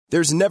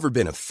There's never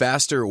been a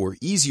faster or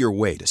easier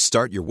way to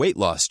start your weight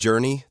loss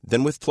journey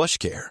than with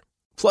PlushCare.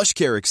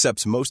 PlushCare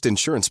accepts most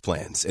insurance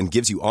plans and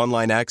gives you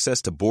online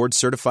access to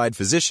board-certified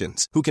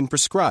physicians who can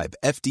prescribe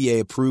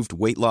FDA-approved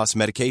weight loss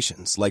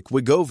medications like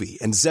Wegovy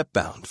and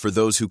Zepbound for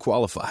those who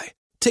qualify.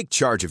 Take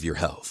charge of your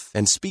health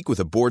and speak with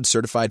a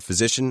board-certified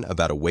physician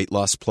about a weight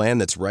loss plan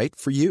that's right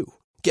for you.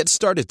 Get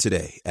started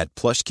today at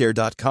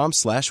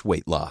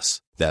plushcare.com/weight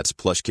loss. That's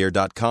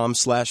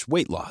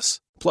plushcare.com/weight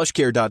loss.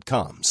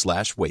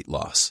 plushcare.com/weight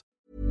loss.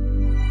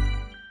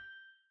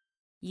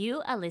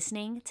 You are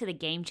listening to the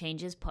Game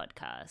Changers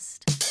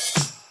podcast.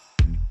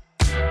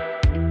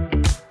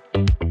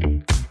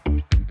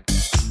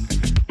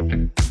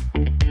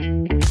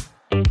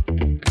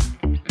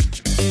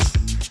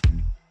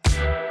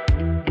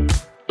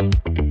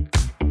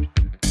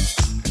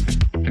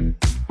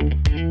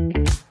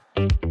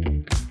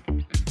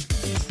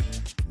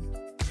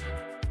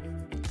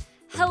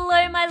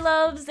 Hello, my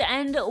loves,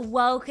 and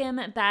welcome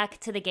back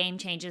to the Game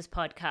Changers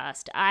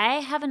podcast. I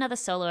have another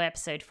solo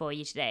episode for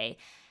you today.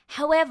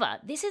 However,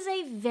 this is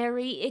a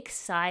very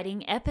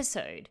exciting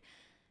episode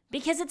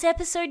because it's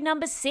episode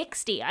number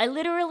 60. I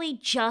literally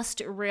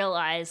just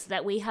realized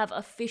that we have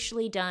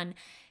officially done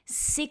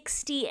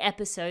 60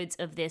 episodes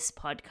of this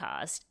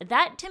podcast.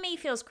 That to me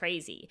feels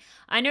crazy.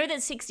 I know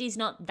that 60 is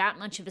not that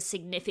much of a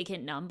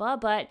significant number,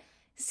 but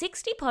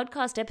 60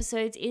 podcast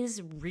episodes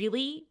is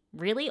really,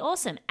 really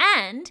awesome.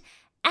 And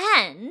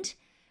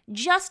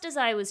just as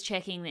I was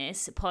checking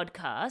this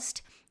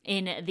podcast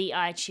in the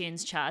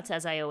iTunes charts,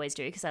 as I always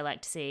do, because I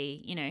like to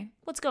see,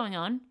 what's going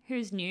on,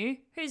 who's new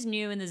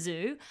in the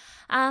zoo,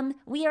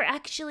 we are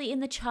actually in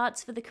the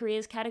charts for the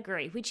careers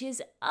category, which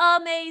is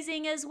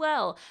amazing as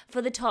well for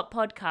the top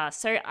podcast.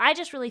 So I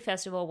just really,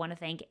 first of all, want to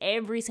thank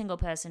every single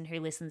person who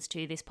listens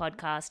to this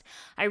podcast.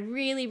 I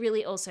really,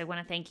 really also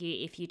want to thank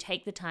you if you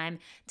take the time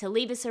to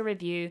leave us a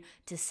review,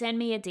 to send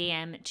me a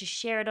DM, to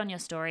share it on your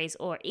stories,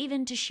 or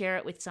even to share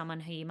it with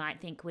someone who you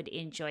might think would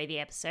enjoy the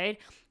episode.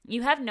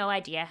 You have no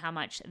idea how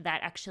much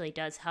that actually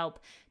does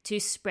help to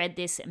spread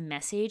this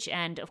message.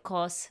 And of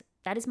course,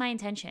 that is my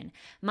intention.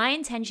 My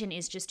intention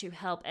is just to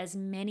help as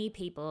many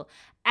people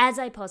as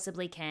I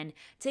possibly can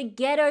to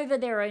get over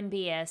their own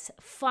BS,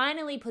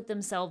 finally put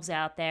themselves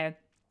out there,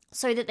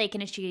 so that they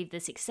can achieve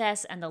the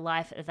success and the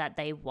life that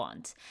they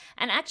want.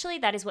 And actually,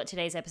 that is what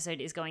today's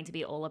episode is going to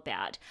be all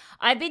about.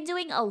 I've been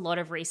doing a lot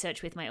of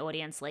research with my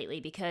audience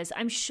lately because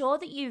I'm sure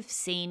that you've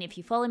seen, if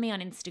you follow me on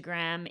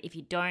Instagram, if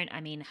you don't,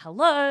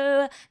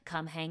 hello,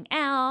 come hang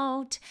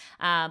out.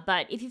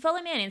 But if you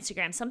follow me on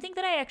Instagram, something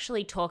that I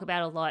actually talk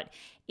about a lot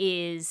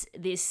is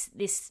this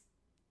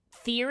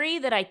theory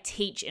that I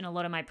teach in a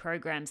lot of my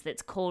programs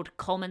that's called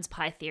Coleman's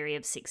Pie Theory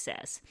of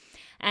Success.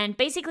 And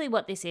basically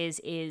what this is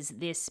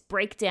this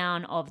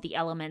breakdown of the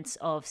elements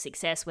of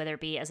success, whether it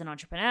be as an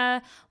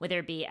entrepreneur, whether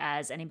it be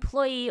as an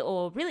employee,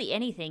 or really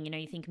anything.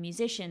 You think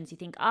musicians, you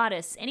think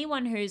artists,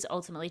 anyone who's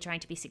ultimately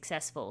trying to be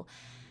successful.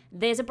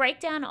 There's a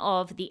breakdown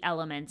of the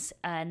elements,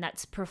 and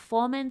that's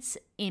performance,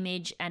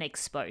 image, and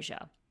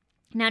exposure.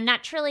 Now,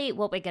 naturally,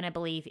 what we're going to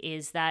believe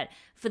is that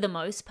for the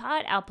most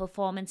part, our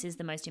performance is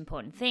the most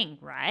important thing,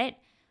 right?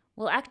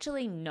 Well,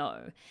 actually,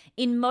 no.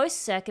 In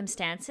most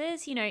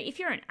circumstances, if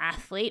you're an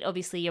athlete,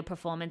 obviously your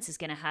performance is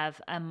going to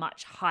have a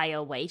much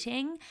higher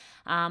weighting.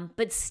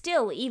 But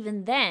still,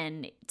 even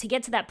then, to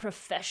get to that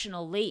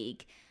professional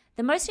league,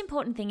 the most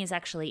important thing is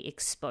actually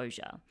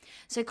exposure.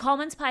 So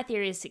Coleman's Pie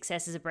Theory of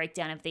Success is a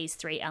breakdown of these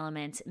three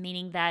elements,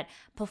 meaning that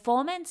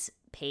performance,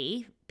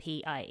 P-I-E,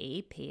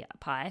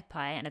 pie,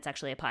 and it's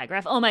actually a pie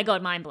graph. Oh my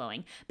God,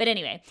 mind-blowing. But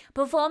anyway,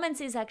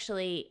 performance is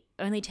actually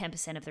only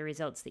 10% of the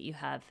results that you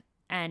have,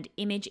 and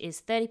image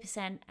is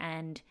 30%,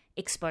 and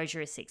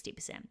exposure is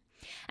 60%.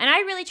 And I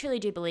really truly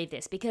do believe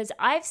this because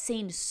I've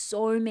seen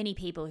so many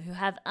people who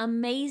have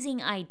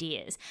amazing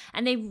ideas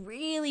and they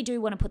really do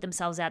want to put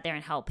themselves out there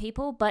and help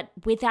people, but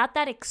without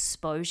that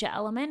exposure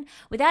element,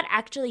 without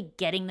actually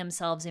getting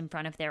themselves in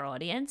front of their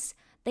audience,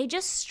 they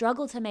just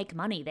struggle to make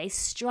money. They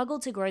struggle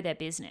to grow their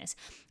business.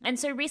 And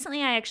so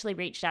recently I actually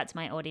reached out to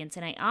my audience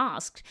and I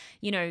asked,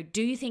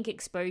 do you think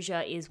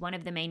exposure is one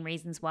of the main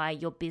reasons why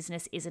your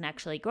business isn't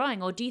actually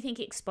growing? Or do you think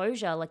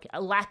exposure, like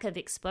a lack of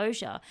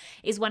exposure,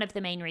 is one of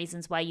the main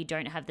reasons why you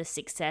don't have the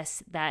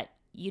success that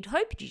you'd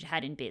hoped you'd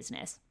had in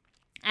business?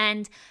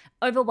 And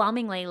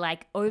overwhelmingly,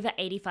 like over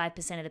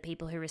 85% of the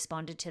people who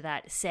responded to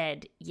that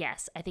said,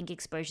 yes, I think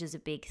exposure is a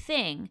big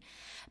thing.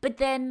 But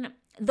then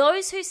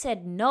those who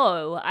said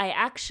no, I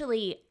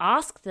actually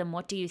asked them,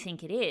 what do you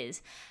think it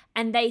is?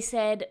 And they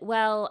said,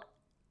 well,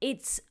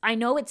 I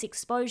know it's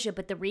exposure,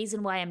 but the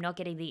reason why I'm not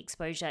getting the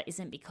exposure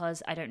isn't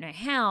because I don't know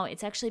how.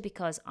 It's actually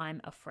because I'm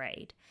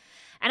afraid.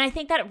 And I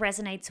think that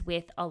resonates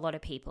with a lot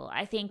of people.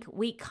 I think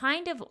we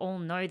kind of all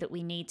know that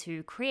we need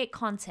to create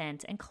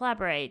content and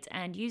collaborate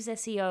and use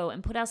SEO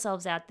and put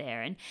ourselves out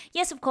there. And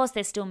yes, of course,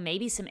 there's still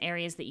maybe some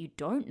areas that you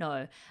don't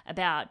know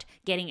about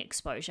getting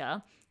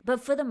exposure.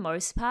 But for the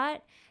most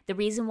part, the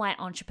reason why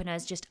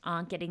entrepreneurs just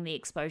aren't getting the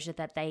exposure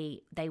that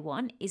they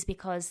want is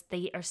because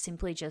they are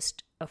simply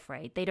just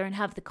afraid. They don't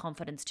have the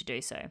confidence to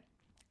do so.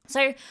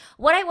 So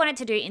what I wanted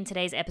to do in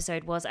today's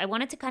episode was I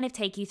wanted to kind of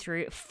take you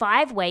through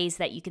 5 ways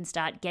that you can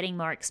start getting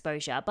more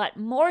exposure, but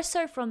more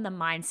so from the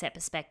mindset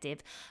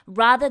perspective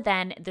rather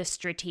than the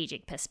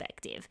strategic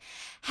perspective.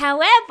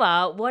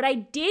 However, what I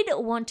did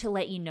want to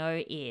let you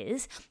know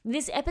is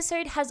this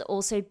episode has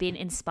also been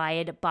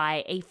inspired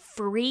by a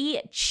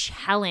free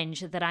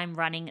challenge that I'm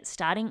running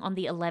starting on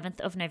the 11th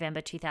of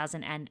November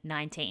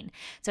 2019.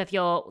 So if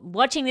you're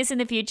watching this in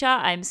the future,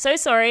 I'm so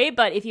sorry,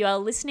 but if you are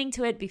listening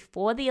to it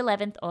before the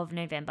 11th of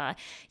November,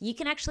 you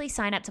can actually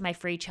sign up to my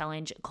free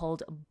challenge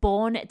called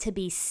Born to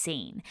Be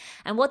Seen.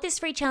 And what this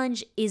free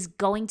challenge is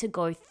going to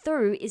go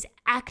through is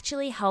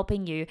actually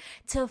helping you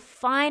to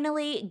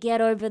finally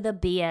get over the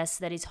BS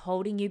that is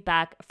holding you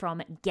back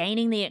from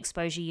gaining the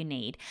exposure you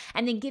need,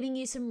 and then giving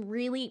you some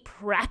really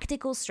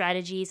practical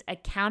strategies,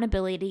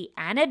 accountability,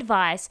 and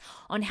advice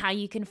on how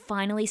you can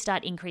finally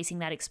start increasing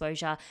that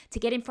exposure to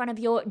get in front of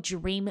your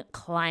dream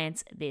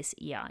clients this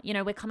year. You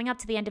know, we're coming up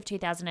to the end of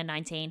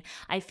 2019.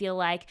 I feel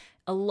like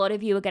a lot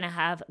of you are going to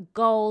have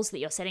goals that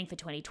you're setting for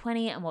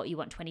 2020 and what you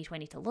want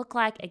 2020 to look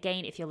like.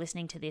 Again, if you're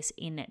listening to this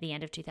in the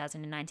end of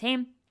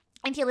 2019,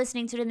 if you're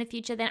listening to it in the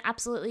future, then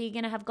absolutely you're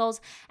going to have goals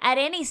at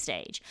any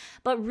stage.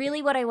 But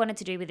really what I wanted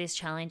to do with this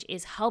challenge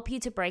is help you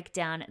to break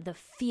down the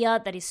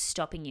fear that is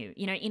stopping you.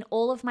 You know, in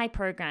all of my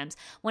programs,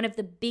 one of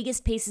the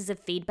biggest pieces of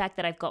feedback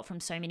that I've got from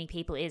so many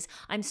people is,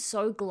 I'm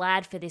so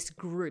glad for this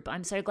group.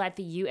 I'm so glad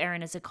for you,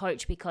 Erin, as a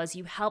coach, because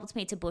you helped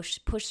me to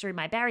push through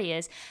my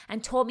barriers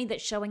and taught me that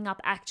showing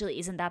up actually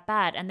isn't that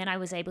bad. And then I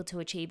was able to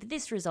achieve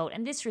this result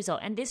and this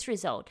result and this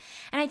result.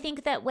 And I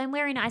think that when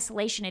we're in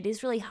isolation, it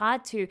is really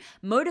hard to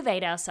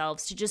motivate ourselves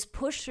to just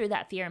push through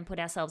that fear and put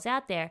ourselves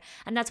out there.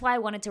 And that's why I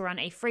wanted to run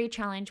a free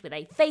challenge with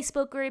a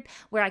Facebook group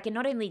where I can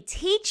not only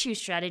teach you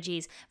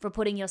strategies for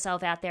putting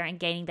yourself out there and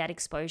gaining that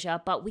exposure,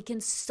 but we can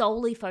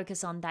solely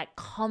focus on that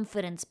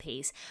confidence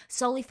piece,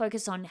 solely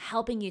focus on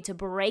helping you to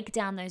break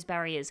down those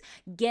barriers,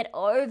 get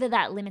over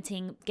those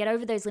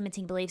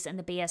limiting beliefs and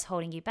the BS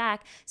holding you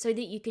back, so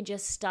that you can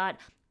just start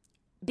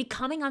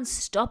becoming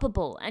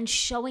unstoppable and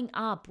showing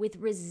up with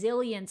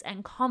resilience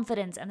and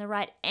confidence and the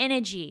right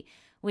energy,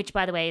 which,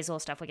 by the way, is all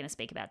stuff we're going to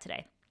speak about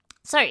today.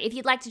 So if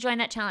you'd like to join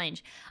that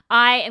challenge,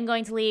 I am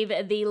going to leave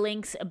the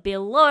links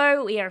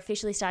below. We are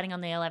officially starting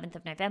on the 11th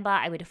of November.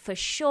 I would for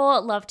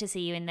sure love to see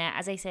you in there.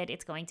 As I said,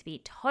 it's going to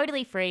be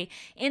totally free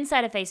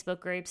inside a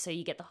Facebook group, so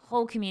you get the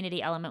whole community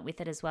element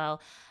with it as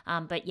well.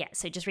 But yeah,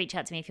 so just reach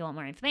out to me if you want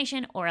more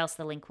information, or else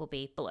the link will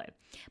be below.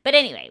 But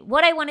anyway,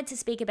 what I wanted to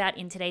speak about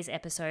in today's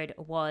episode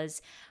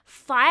was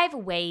 5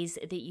 ways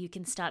that you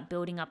can start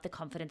building up the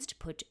confidence to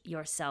put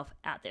yourself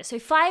out there. So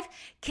 5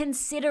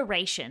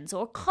 considerations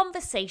or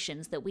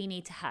conversations that we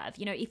need to have.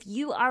 You know, if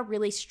you are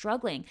really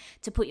struggling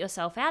to put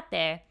yourself out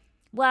there,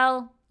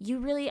 well, you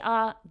really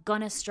are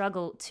gonna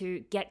struggle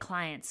to get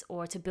clients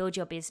or to build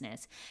your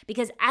business,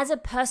 because as a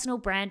personal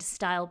brand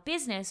style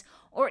business,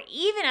 or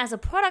even as a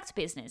product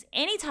business,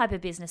 any type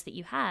of business that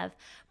you have,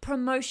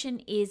 promotion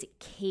is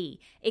key.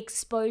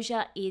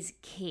 Exposure is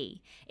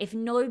key. If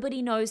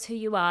nobody knows who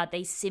you are,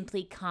 they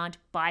simply can't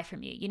buy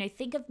from you. You know,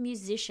 think of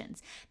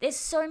musicians. There's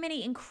so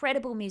many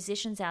incredible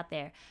musicians out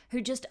there who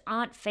just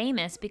aren't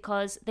famous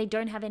because they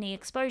don't have any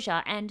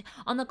exposure. And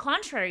on the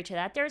contrary to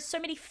that, there are so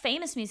many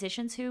famous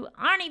musicians who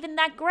aren't even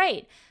that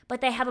great, but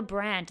they have a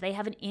brand, they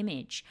have an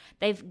image,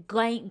 they've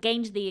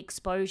gained the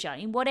exposure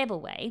in whatever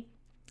way.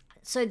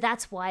 So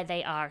that's why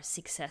they are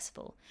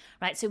successful,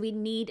 right? So we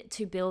need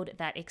to build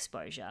that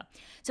exposure.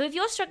 So if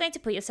you're struggling to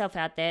put yourself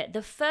out there,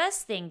 the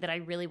first thing that I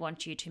really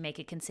want you to make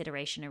a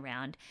consideration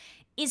around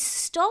is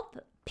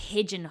stop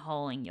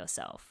pigeonholing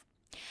yourself.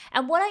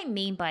 And what I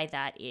mean by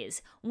that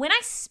is, when I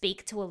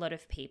speak to a lot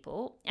of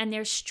people and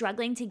they're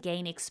struggling to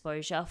gain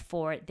exposure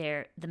for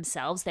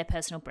themselves, their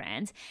personal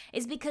brands,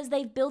 is because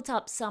they've built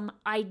up some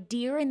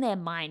idea in their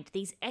mind,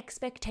 these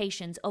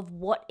expectations of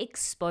what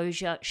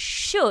exposure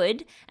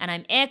should, and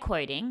I'm air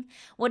quoting,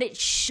 what it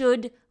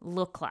should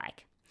look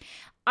like.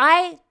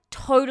 I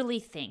totally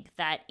think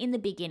that in the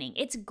beginning,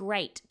 it's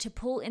great to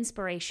pull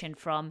inspiration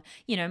from,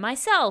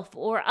 myself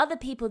or other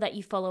people that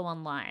you follow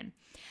online.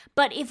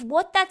 But if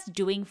what that's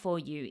doing for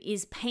you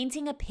is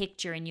painting a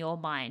picture in your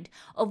mind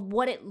of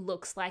what it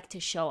looks like to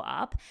show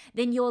up,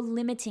 then you're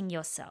limiting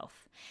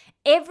yourself.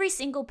 Every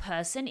single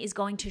person is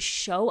going to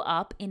show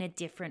up in a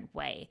different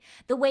way.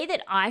 The way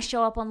that I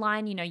show up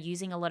online,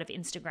 using a lot of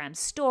Instagram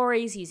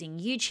stories, using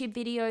YouTube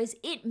videos,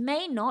 it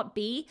may not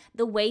be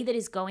the way that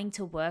is going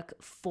to work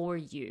for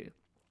you.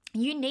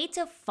 You need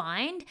to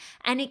find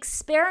and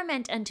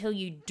experiment until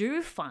you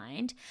do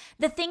find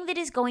the thing that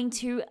is going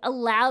to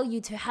allow you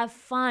to have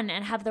fun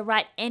and have the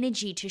right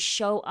energy to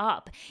show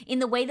up in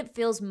the way that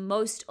feels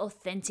most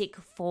authentic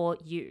for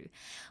you.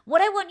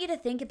 What I want you to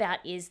think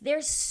about is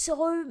there's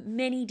so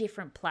many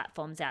different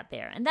platforms out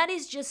there, and that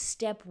is just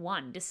step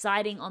 1,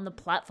 deciding on the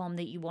platform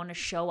that you want to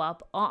show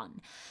up on.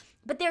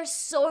 But there's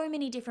so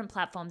many different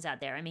platforms out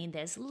there. I mean,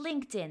 there's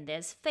LinkedIn,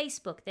 there's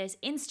Facebook, there's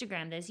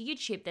Instagram, there's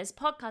YouTube, there's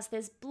podcasts,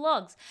 there's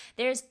blogs,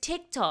 there's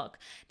TikTok.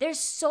 There's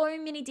so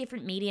many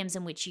different mediums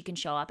in which you can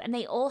show up, and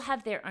they all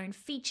have their own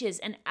features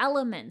and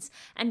elements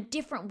and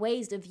different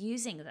ways of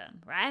using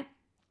them, right?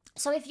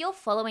 So if you're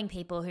following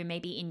people who may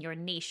be in your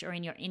niche or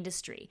in your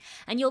industry,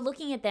 and you're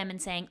looking at them and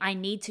saying, I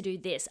need to do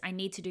this, I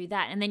need to do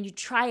that, and then you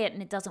try it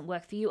and it doesn't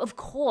work for you, of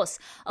course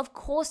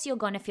you're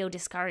going to feel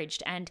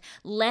discouraged and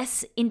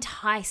less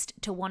enticed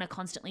to want to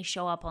constantly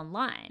show up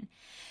online.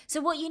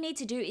 So what you need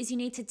to do is you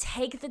need to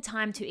take the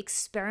time to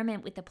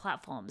experiment with the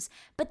platforms.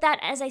 But that,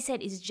 as I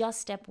said, is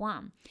just step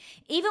one.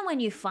 Even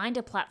when you find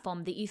a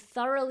platform that you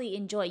thoroughly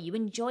enjoy, you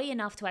enjoy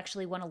enough to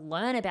actually want to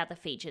learn about the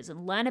features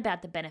and learn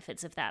about the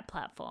benefits of that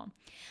platform.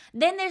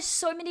 Then there's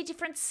so many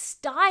different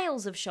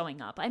styles of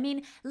showing up. I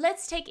mean,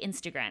 let's take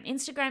Instagram.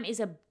 Instagram is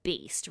a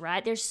beast,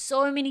 right? There's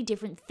so many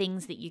different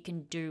things that you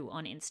can do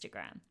on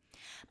Instagram.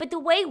 But the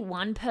way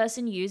one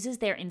person uses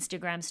their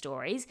Instagram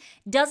stories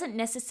doesn't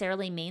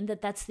necessarily mean that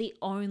that's the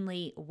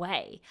only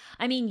way.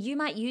 I mean, you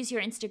might use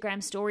your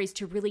Instagram stories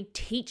to really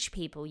teach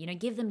people,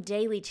 give them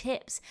daily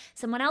tips.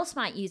 Someone else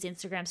might use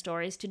Instagram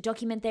stories to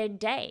document their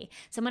day.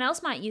 Someone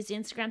else might use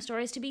Instagram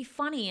stories to be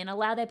funny and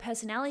allow their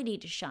personality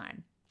to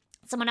shine.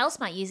 Someone else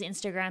might use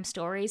Instagram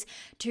stories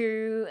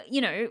to,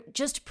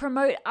 just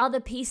promote other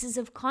pieces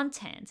of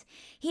content.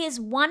 Here's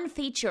one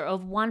feature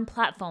of one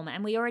platform,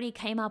 and we already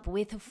came up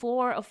with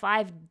 4 or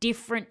 5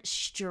 different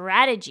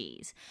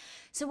strategies.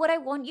 So what I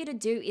want you to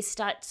do is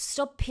stop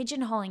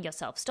pigeonholing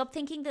yourself. Stop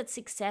thinking that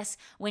success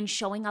when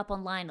showing up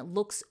online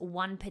looks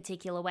one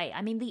particular way.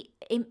 I mean,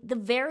 the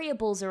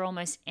variables are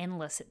almost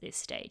endless at this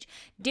stage.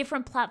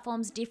 Different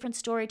platforms, different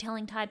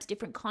storytelling types,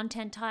 different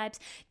content types,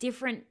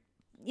 different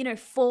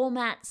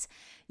formats.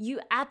 You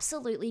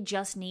absolutely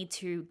just need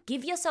to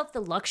give yourself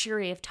the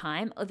luxury of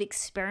time of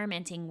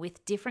experimenting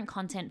with different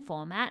content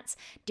formats,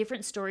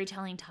 different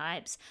storytelling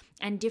types,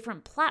 and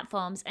different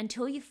platforms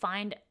until you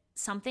find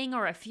something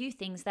or a few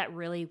things that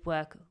really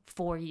work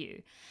for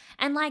you.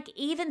 And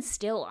even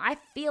still, I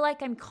feel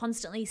like I'm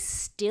constantly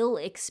still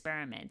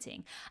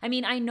experimenting. I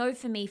mean, I know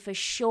for me, for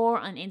sure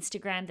on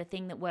Instagram, the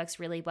thing that works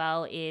really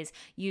well is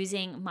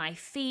using my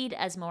feed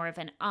as more of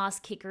an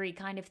ass kickery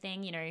kind of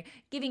thing,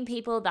 giving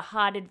people the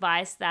hard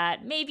advice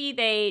that maybe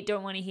they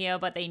don't want to hear,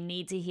 but they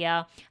need to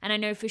hear. And I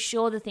know for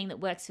sure the thing that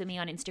works for me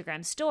on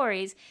Instagram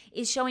stories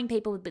is showing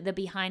people the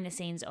behind the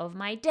scenes of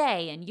my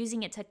day and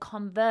using it to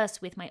converse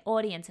with my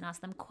audience and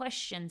ask them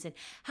questions and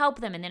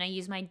help them. And then I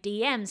use my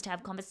DMs to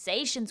have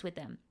conversations with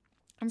them.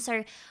 And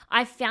so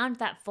I found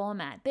that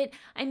format. But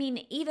I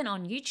mean, even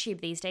on YouTube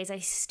these days, I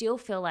still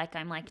feel like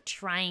I'm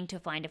trying to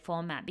find a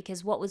format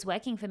because what was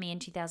working for me in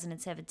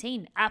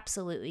 2017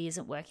 absolutely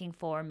isn't working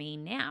for me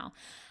now.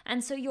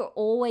 And so you're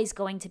always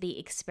going to be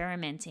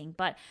experimenting.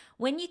 But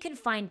when you can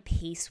find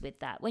peace with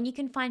that, when you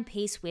can find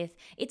peace with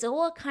it's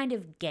all a kind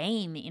of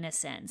game in a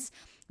sense,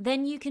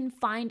 then you can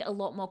find a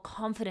lot more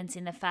confidence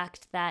in the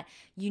fact that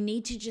you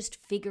need to just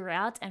figure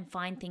out and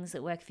find things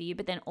that work for you,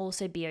 but then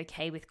also be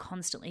okay with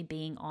constantly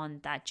being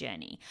on that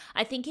journey.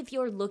 I think if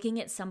you're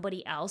looking at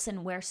somebody else,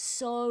 and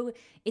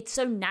it's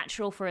so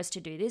natural for us to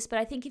do this, but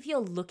I think if you're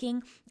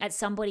looking at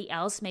somebody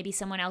else, maybe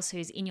someone else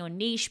who's in your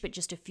niche, but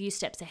just a few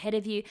steps ahead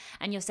of you,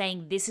 and you're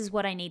saying, this is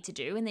what I need to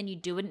do, and then you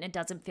do it and it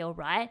doesn't feel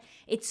right,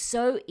 it's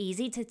so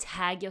easy to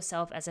tag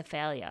yourself as a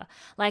failure.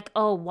 Why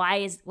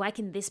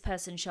can this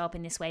person show up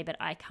in this way, but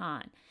I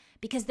can't?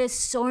 Because there's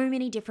so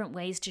many different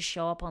ways to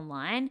show up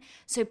online.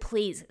 So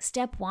please,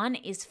 step one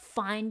is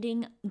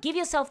give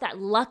yourself that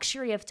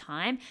luxury of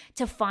time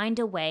to find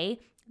a way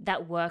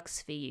that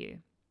works for you.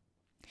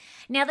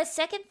 Now, the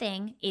second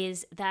thing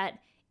is that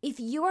if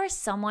you are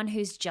someone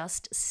who's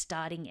just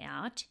starting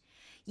out,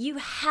 you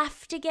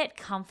have to get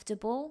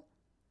comfortable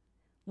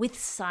with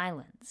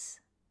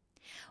silence,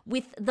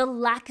 with the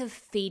lack of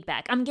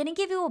feedback. I'm going to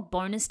give you a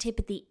bonus tip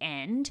at the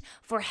end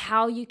for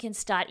how you can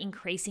start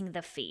increasing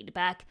the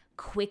feedback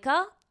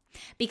quicker,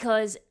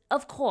 because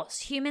of course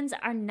humans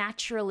are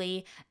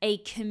naturally a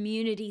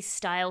community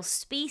style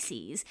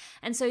species,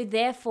 and so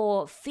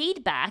therefore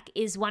feedback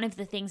is one of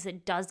the things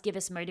that does give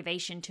us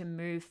motivation to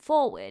move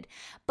forward.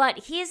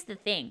 But here's the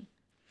thing.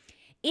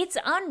 It's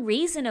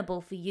unreasonable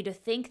for you to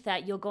think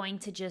that you're going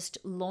to just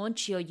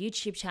launch your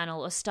YouTube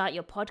channel or start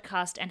your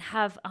podcast and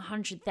have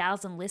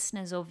 100,000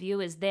 listeners or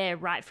viewers there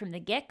right from the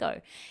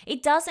get-go.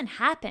 It doesn't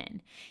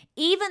happen.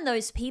 Even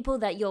those people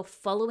that you're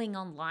following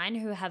online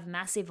who have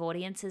massive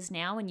audiences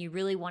now and you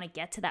really want to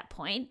get to that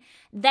point,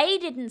 they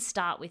didn't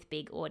start with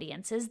big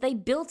audiences. They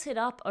built it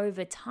up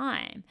over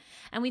time.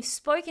 And we've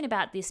spoken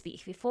about this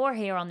before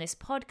here on this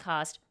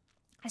podcast,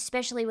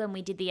 especially when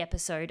we did the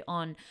episode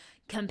on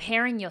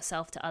comparing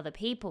yourself to other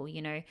people.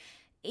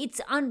 It's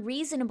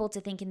unreasonable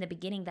to think in the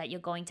beginning that you're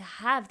going to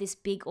have this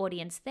big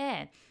audience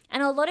there.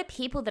 And a lot of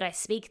people that I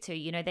speak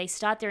to, they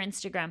start their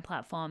Instagram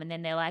platform and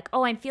then they're like,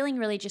 oh, I'm feeling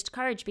really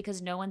discouraged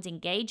because no one's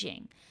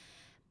engaging.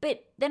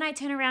 But then I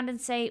turn around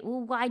and say, well,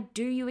 why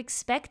do you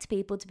expect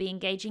people to be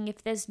engaging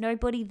if there's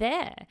nobody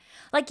there?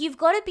 Like, you've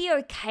got to be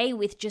okay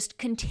with just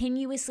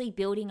continuously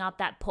building up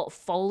that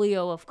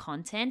portfolio of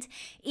content,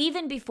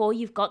 even before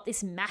you've got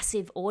this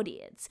massive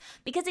audience,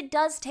 because it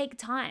does take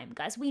time,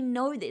 guys. We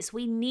know this.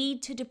 We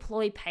need to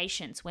deploy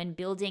patience when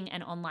building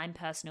an online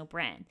personal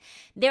brand.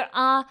 There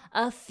are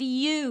a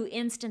few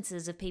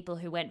instances of people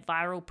who went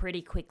viral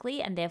pretty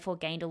quickly and therefore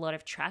gained a lot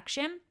of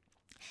traction.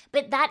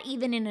 But that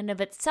even in and of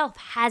itself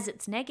has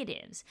its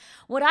negatives.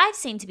 What I've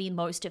seen to be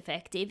most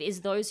effective is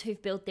those who've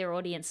built their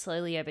audience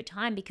slowly over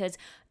time, because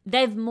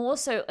they've more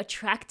so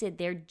attracted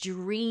their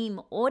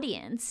dream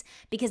audience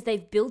because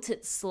they've built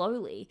it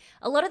slowly.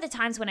 A lot of the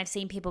times when I've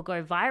seen people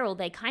go viral,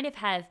 they kind of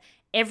have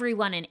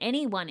everyone and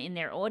anyone in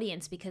their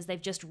audience because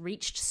they've just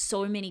reached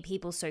so many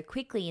people so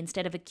quickly,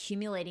 instead of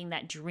accumulating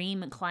that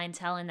dream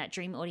clientele and that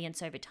dream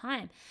audience over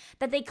time,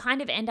 that they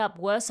kind of end up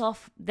worse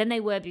off than they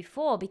were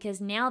before,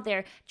 because now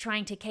they're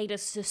trying to cater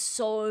to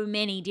so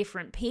many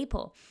different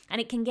people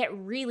and it can get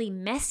really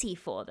messy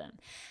for them.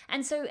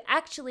 And so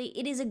actually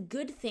it is a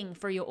good thing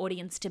for your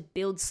audience to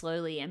build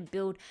slowly and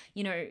build,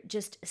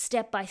 just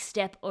step by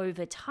step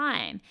over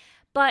time.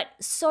 But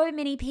so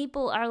many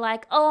people are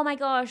like, oh my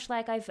gosh,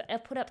 like I've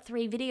put up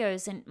 3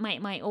 videos and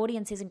my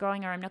audience isn't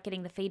growing, or I'm not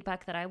getting the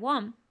feedback that I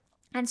want.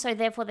 And so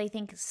therefore they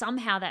think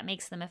somehow that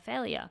makes them a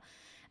failure.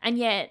 And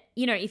yet,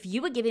 if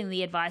you were giving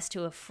the advice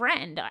to a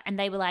friend and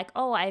they were like,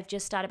 oh, I've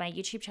just started my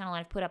YouTube channel and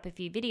I've put up a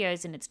few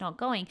videos and it's not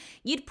going,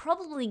 you'd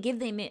probably give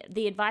them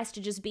the advice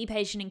to just be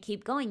patient and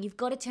keep going. You've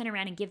got to turn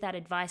around and give that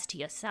advice to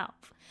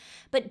yourself.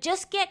 But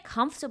just get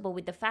comfortable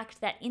with the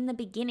fact that in the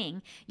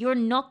beginning, you're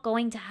not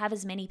going to have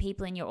as many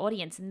people in your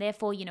audience. And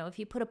therefore, if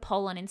you put a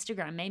poll on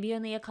Instagram, maybe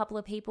only a couple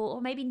of people,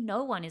 or maybe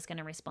no one is going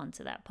to respond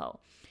to that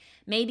poll.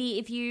 Maybe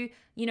if you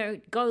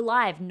go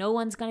live, no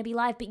one's going to be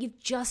live, but you've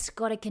just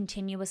got to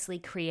continuously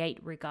create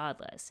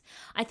regardless.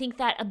 I think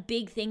that a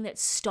big thing that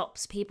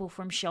stops people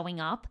from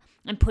showing up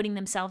and putting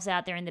themselves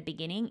out there in the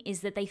beginning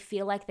is that they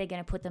feel like they're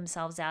going to put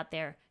themselves out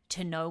there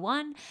to no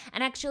one.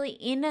 And actually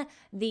in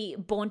the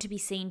Born to be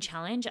Seen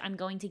challenge, I'm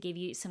going to give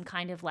you some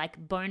kind of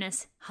like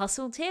bonus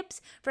hustle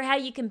tips for how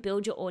you can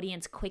build your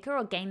audience quicker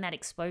or gain that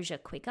exposure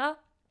quicker.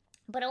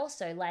 But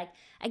also,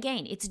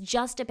 again, it's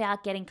just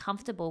about getting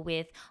comfortable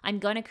with, I'm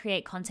going to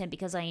create content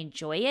because I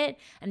enjoy it.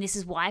 And this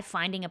is why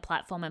finding a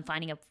platform and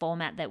finding a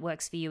format that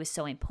works for you is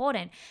so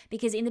important.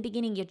 Because in the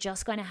beginning, you're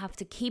just going to have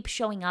to keep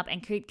showing up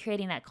and keep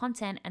creating that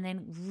content, and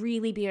then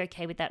really be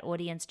okay with that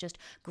audience just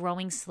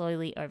growing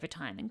slowly over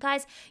time. And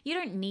guys, you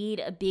don't need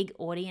a big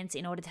audience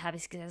in order to have a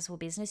successful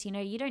business.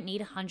 You don't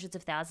need hundreds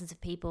of thousands of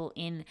people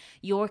in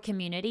your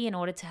community in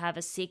order to have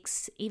a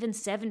 6, even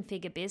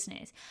 7-figure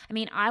business. I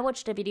mean, I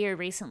watched a video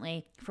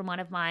recently from one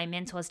of my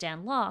mentors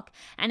Dan Locke,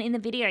 and in the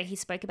video he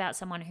spoke about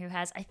someone who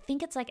has, I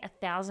think it's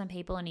 1,000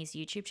 people on his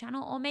YouTube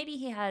channel, or maybe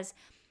he has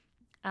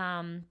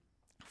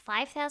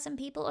 5,000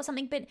 people or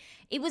something, but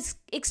it was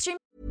extremely.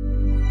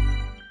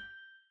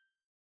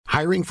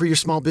 Hiring for your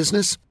small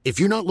business? If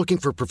you're not looking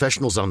for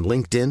professionals on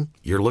LinkedIn,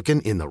 you're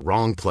looking in the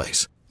wrong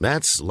place.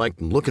 That's like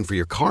looking for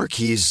your car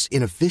keys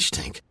in a fish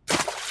tank.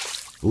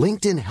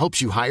 LinkedIn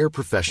helps you hire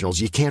professionals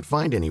you can't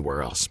find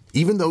anywhere else,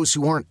 even those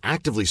who aren't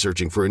actively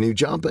searching for a new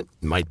job but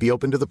might be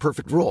open to the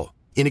perfect role.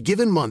 In a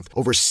given month,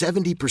 over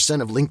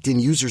 70% of LinkedIn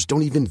users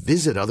don't even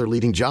visit other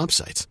leading job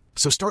sites.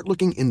 So start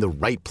looking in the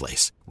right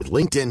place. With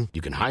LinkedIn,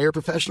 you can hire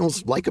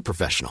professionals like a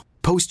professional.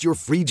 Post your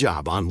free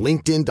job on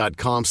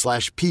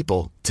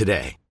linkedin.com/people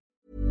today.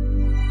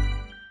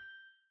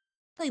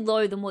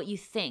 Low than what you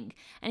think,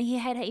 and he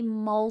had a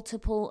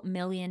multiple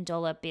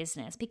 $1,000,000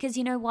 business because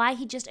you know why?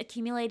 He just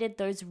accumulated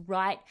those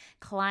right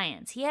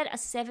clients. He had a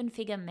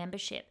 7-figure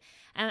membership,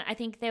 and I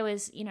think there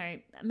was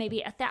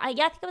maybe I think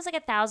it was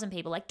 1,000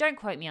 people. Don't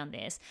quote me on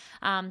this,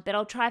 but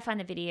I'll try find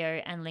the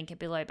video and link it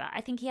below. But I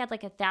think he had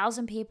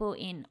 1,000 people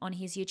on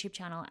his YouTube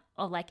channel,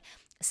 or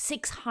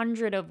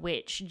 600 of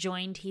which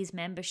joined his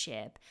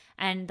membership,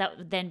 and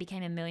that then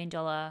became a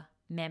 $1,000,000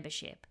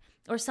 membership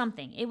or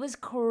something. It was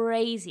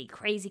crazy,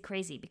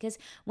 because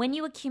when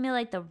you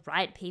accumulate the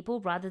right people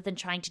rather than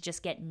trying to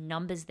just get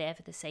numbers there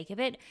for the sake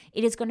of it,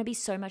 it is going to be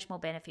so much more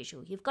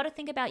beneficial. You've got to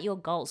think about your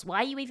goals.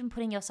 Why are you even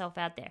putting yourself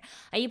out there?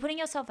 Are you putting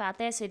yourself out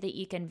there so that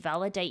you can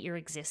validate your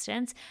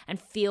existence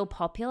and feel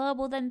popular?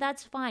 Well, then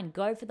that's fine.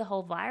 Go for the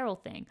whole viral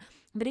thing.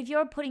 But if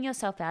you're putting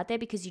yourself out there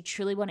because you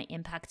truly want to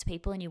impact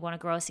people and you want to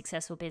grow a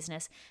successful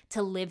business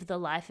to live the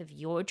life of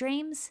your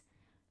dreams,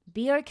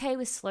 be okay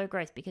with slow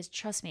growth, because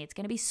trust me, it's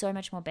going to be so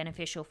much more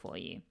beneficial for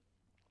you.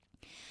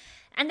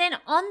 And then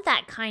on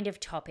that kind of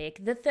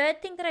topic, the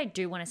third thing that I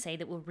do want to say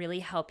that will really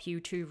help you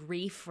to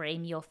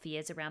reframe your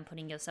fears around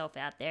putting yourself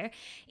out there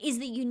is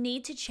that you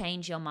need to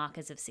change your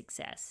markers of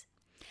success.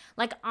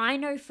 I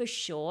know for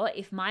sure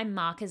if my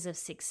markers of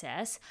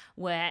success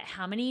were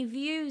how many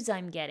views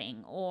I'm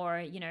getting,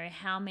 or,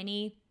 how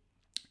many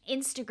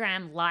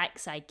Instagram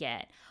likes I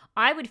get,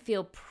 I would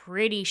feel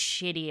pretty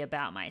shitty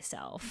about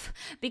myself,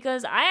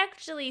 because I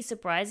actually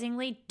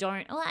surprisingly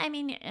don't. Well, I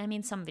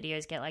mean, some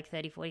videos get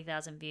 30,000,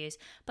 40,000 views,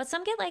 but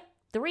some get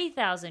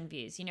 3,000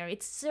 views.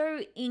 It's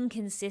so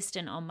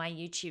inconsistent on my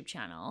YouTube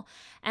channel.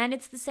 And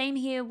it's the same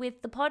here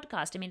with the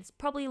podcast. I mean, it's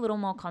probably a little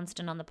more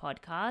constant on the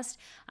podcast.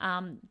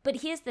 But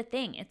here's the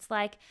thing. It's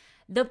like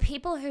the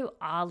people who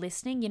are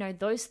listening,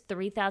 those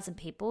 3,000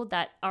 people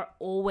that are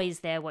always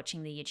there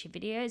watching the YouTube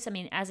videos. I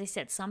mean, as I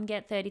said, some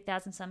get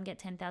 30,000, some get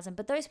 10,000.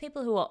 But those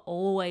people who are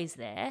always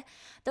there,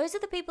 those are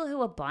the people who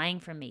are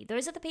buying from me.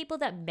 Those are the people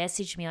that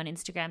message me on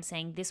Instagram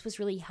saying, this was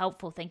really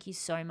helpful. Thank you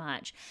so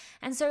much.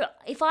 And so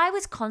if I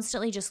was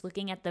constantly just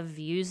looking at the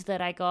views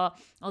that I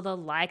got or the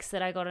likes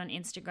that I got on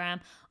Instagram,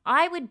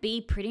 I would be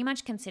pretty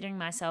much considering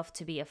myself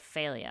to be a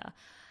failure.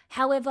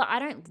 However, I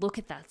don't look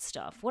at that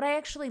stuff. What I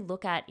actually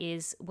look at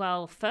is,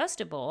 well, first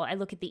of all, I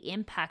look at the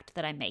impact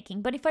that I'm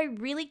making. But if I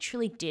really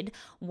truly did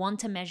want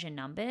to measure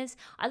numbers,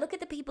 I look at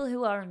the people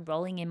who are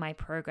enrolling in my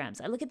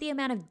programs. I look at the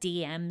amount of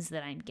DMs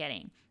that I'm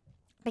getting,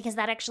 because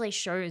that actually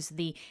shows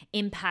the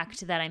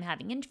impact that I'm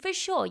having. And for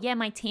sure, yeah,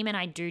 my team and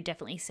I do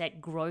definitely set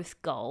growth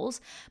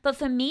goals. But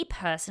for me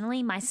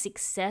personally, my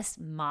success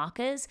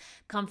markers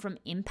come from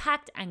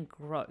impact and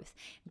growth.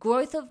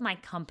 Growth of my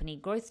company,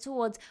 growth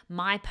towards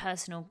my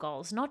personal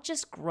goals, not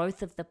just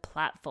growth of the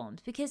platforms.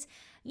 Because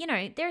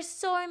there's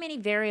so many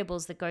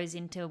variables that goes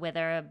into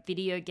whether a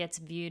video gets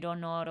viewed or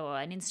not, or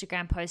an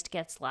Instagram post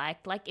gets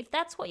liked. Like, if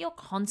that's what you're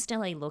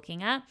constantly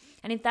looking at,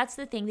 and if that's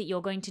the thing that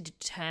you're going to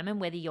determine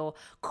whether your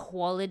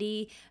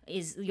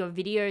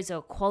videos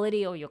are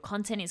quality or your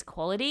content is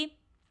quality,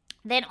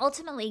 then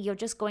ultimately you're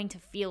just going to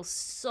feel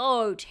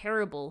so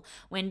terrible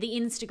when the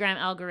Instagram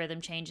algorithm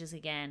changes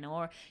again,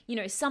 or,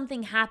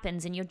 something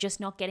happens and you're just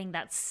not getting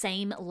that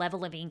same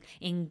level of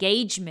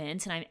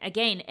engagement. And I'm,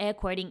 again, air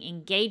quoting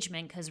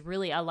engagement, because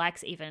really our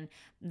likes even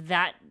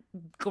that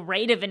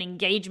great of an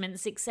engagement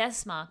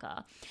success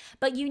marker.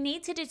 But you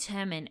need to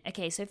determine,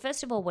 okay, so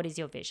first of all, what is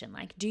your vision?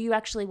 Like, do you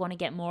actually want to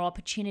get more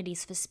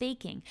opportunities for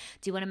speaking?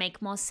 Do you want to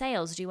make more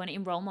sales? Do you want to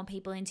enroll more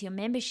people into your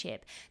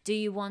membership? Do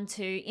you want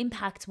to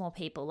impact more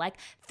people? Like,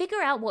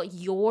 figure out what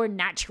your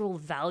natural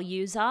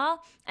values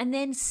are and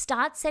then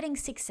start setting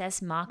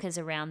success markers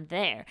around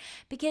there,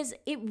 because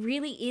it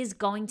really is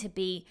going to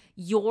be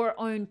your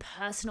own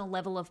personal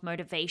level of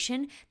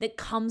motivation that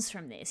comes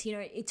from this.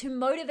 To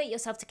motivate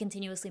yourself to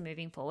continue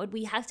moving forward,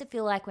 we have to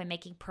feel like we're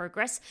making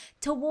progress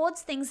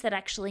towards things that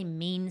actually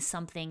mean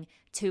something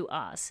to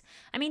us.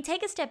 I mean,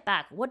 take a step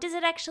back. What does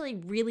it actually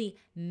really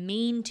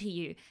mean to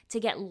you to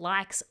get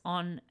likes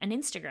on an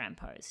Instagram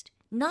post?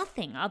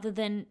 Nothing other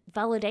than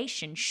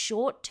validation,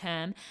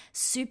 short-term,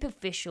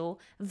 superficial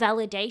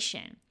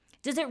validation.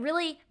 Does it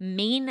really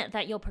mean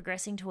that you're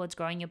progressing towards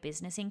growing your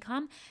business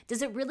income?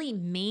 Does it really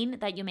mean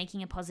that you're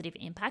making a positive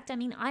impact? I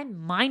mean, I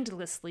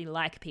mindlessly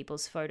like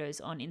people's photos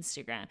on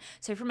Instagram.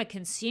 So from a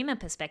consumer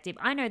perspective,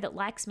 I know that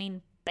likes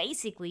mean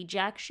basically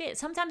jack shit.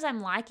 Sometimes I'm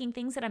liking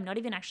things that I'm not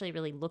even actually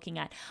really looking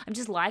at. I'm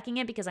just liking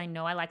it because I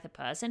know I like the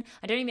person.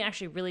 I don't even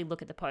actually really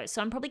look at the post.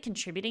 So I'm probably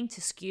contributing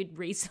to skewed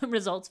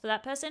results for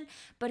that person,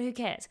 but who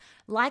cares?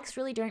 Likes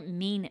really don't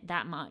mean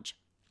that much.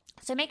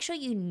 So make sure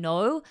you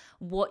know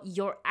what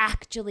you're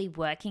actually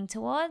working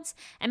towards,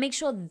 and make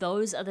sure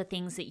those are the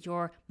things that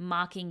you're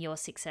marking your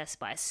success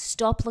by.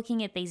 Stop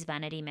looking at these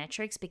vanity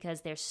metrics,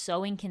 because they're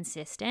so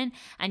inconsistent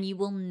and you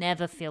will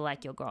never feel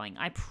like you're growing.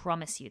 I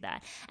promise you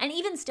that. And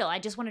even still, I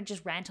just want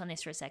to rant on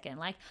this for a second.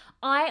 Like,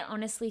 I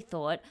honestly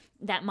thought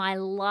that my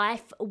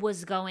life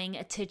was going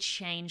to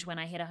change when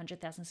I hit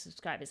 100,000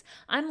 subscribers.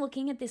 I'm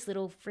looking at this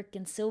little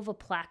freaking silver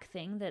plaque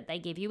thing that they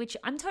give you, which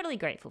I'm totally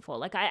grateful for.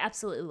 Like, I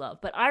absolutely love.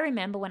 But I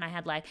remember when I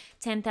had like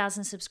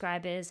 10,000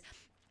 subscribers,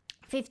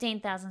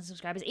 15,000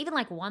 subscribers, even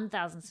like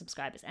 1,000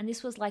 subscribers. And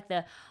this was like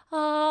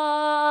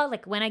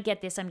like when I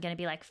get this, I'm going to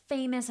be like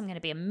famous. I'm going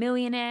to be a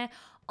millionaire.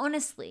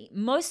 Honestly,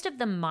 most of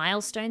the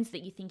milestones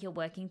that you think you're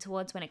working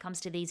towards when it comes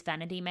to these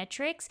vanity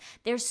metrics,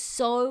 they're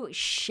so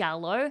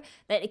shallow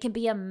that it can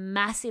be a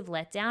massive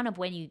letdown of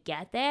when you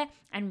get there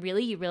and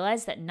really you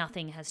realize that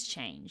nothing has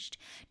changed.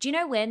 Do you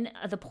know when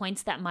are the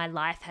points that my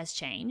life has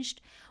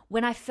changed?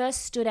 When I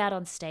first stood out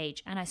on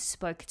stage and I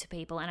spoke to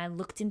people and I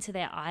looked into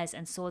their eyes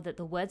and saw that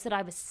the words that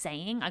I was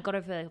saying, I got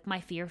over my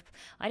fear of,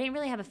 I didn't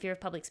really have a fear of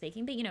public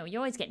speaking, but you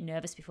always get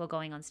nervous before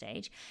going on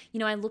stage.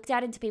 I looked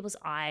out into people's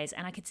eyes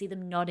and I could see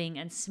them nodding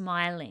and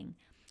smiling.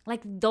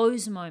 Like,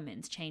 those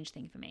moments change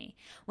things for me.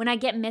 When I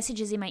get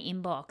messages in my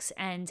inbox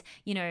and,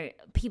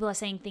 people are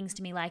saying things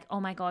to me like,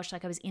 oh my gosh,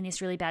 like I was in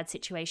this really bad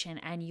situation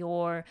and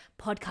your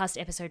podcast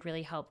episode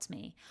really helped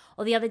me.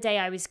 Or the other day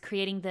I was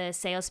creating the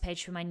sales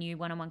page for my new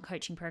one-on-one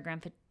coaching program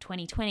for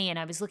 2020, and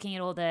I was looking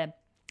at all the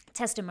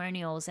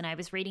testimonials and I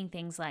was reading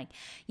things like,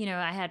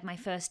 I had my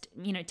first,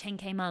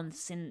 10K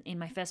months in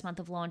my first month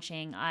of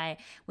launching. I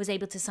was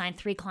able to sign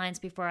 3 clients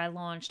before I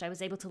launched. I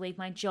was able to leave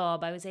my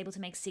job. I was able to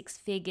make 6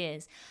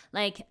 figures.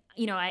 Like,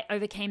 I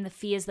overcame the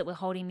fears that were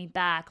holding me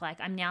back. Like,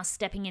 I'm now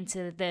stepping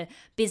into the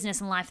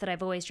business and life that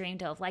I've always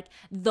dreamed of. Like,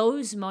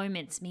 those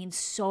moments mean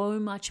so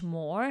much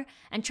more.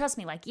 And trust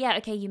me, like, yeah,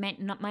 okay, you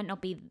might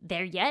not be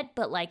there yet,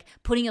 but like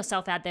putting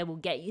yourself out there will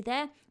get you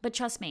there. But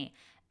trust me,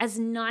 as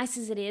nice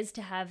as it is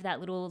to have that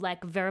little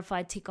like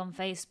verified tick on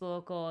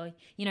Facebook, or,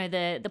 you know,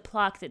 the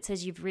plaque that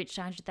says you've reached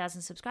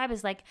 100,000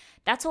 subscribers, like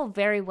that's all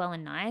very well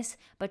and nice,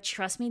 but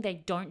trust me, they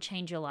don't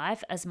change your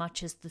life as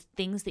much as the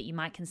things that you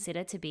might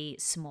consider to be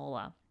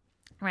smaller.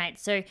 Right,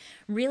 so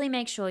really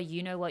make sure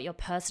you know what your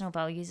personal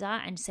values are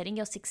and setting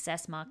your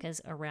success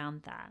markers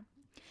around that.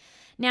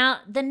 Now,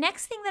 the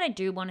next thing that I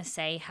do want to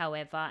say,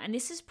 however, and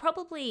this is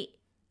probably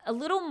a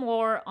little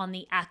more on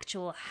the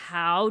actual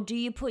how do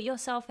you put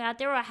yourself out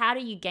there, or how do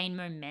you gain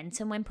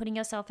momentum when putting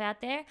yourself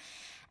out there,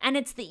 and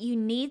it's that you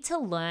need to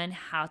learn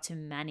how to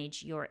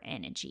manage your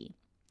energy.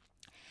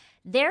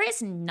 There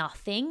is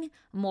nothing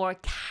more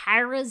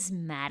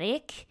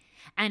charismatic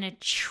and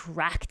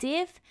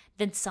attractive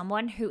than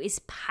someone who is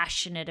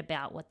passionate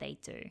about what they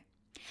do.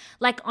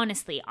 Like,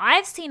 honestly,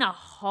 I've seen a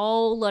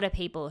whole lot of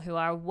people who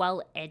are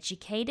well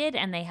educated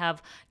and they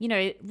have, you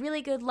know,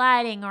 really good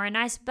lighting or a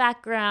nice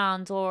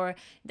background, or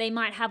they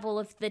might have all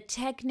of the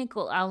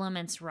technical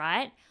elements,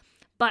 right?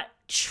 But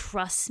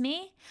trust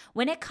me,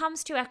 when it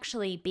comes to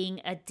actually being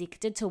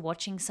addicted to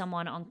watching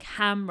someone on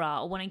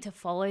camera or wanting to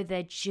follow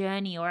their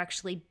journey or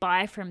actually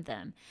buy from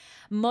them,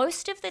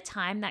 most of the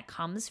time that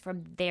comes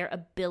from their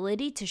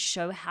ability to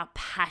show how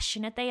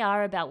passionate they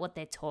are about what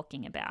they're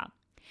talking about.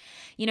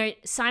 You know,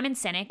 Simon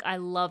Sinek, I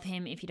love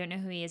him. If you don't know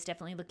who he is,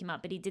 definitely look him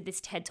up. But he did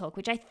this TED Talk,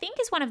 which I think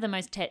is one of the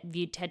most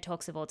viewed TED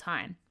Talks of all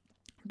time.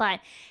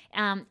 But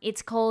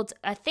it's called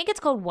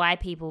Why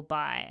People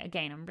Buy.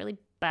 Again, I'm really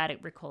bad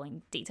at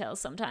recalling details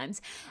sometimes.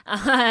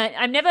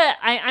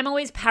 I'm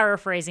always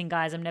paraphrasing,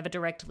 guys. I'm never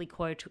directly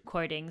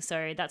quoting,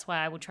 so that's why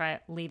I will try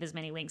to leave as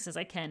many links as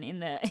I can in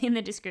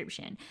the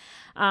description.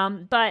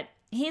 But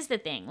here's the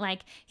thing: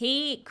 like,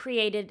 he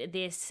created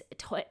this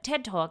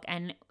TED Talk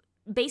and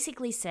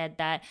basically said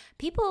that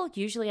people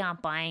usually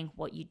aren't buying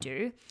what you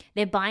do,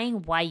 they're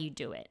buying why you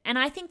do it. And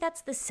I think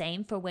that's the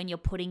same for when you're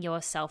putting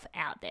yourself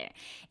out there.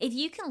 If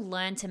you can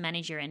learn to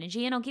manage your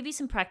energy, and I'll give you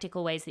some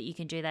practical ways that you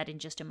can do that in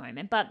just a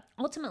moment, but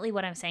ultimately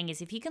what I'm saying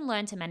is if you can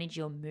learn to manage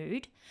your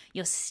mood,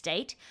 your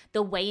state,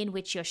 the way in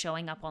which you're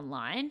showing up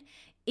online,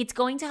 it's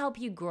going to help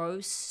you grow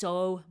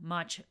so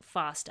much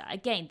faster.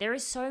 Again, there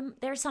is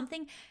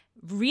something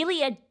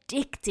really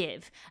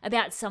addictive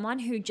about someone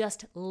who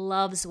just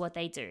loves what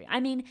they do. I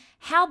mean,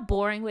 how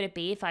boring would it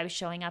be if I was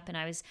showing up and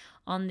I was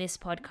on this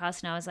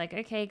podcast and I was like,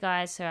 okay,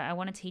 guys, so I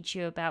want to teach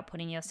you about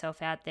putting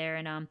yourself out there,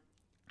 and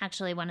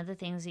actually one of the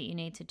things that you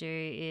need to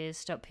do is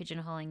stop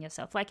pigeonholing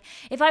yourself. Like,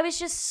 if I was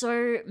just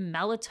so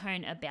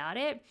melatonin about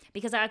it,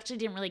 because I actually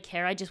didn't really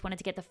care, I just wanted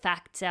to get the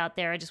facts out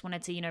there, I just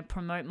wanted to, you know,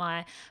 promote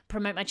my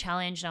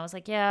challenge, and I was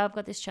like, yeah, I've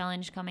got this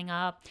challenge coming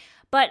up,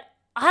 but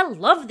I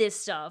love this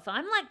stuff.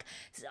 I'm like,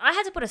 I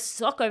had to put a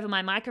sock over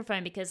my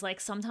microphone because,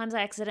 like, sometimes I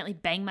accidentally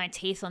bang my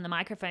teeth on the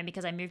microphone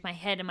because I move my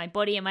head and my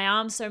body and my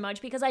arms so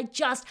much because I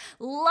just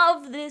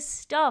love this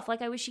stuff.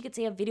 Like, I wish you could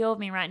see a video of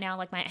me right now.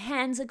 Like, my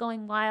hands are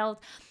going wild.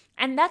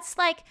 And that's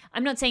like,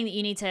 I'm not saying that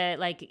you need to,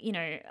 like, you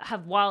know,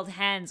 have wild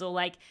hands or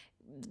like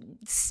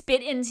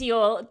spit into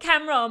your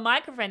camera or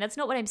microphone. That's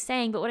not what I'm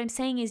saying. But what I'm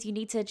saying is you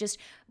need to just,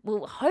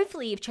 well,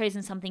 hopefully you've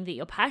chosen something that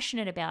you're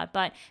passionate about.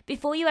 But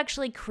before you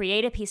actually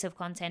create a piece of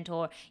content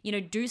or, you know,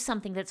 do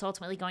something that's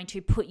ultimately going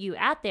to put you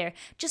out there,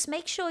 just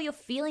make sure you're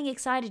feeling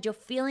excited, you're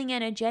feeling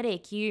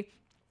energetic, you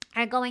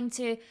are going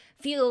to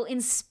feel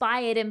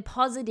inspired and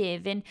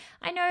positive. And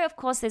I know, of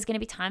course, there's going to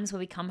be times where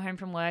we come home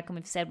from work and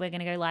we've said we're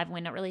going to go live and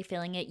we're not really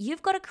feeling it.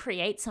 You've got to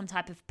create some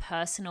type of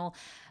personal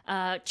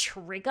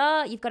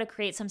trigger. You've got to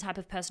create some type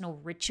of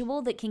personal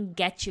ritual that can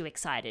get you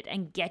excited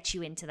and get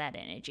you into that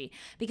energy.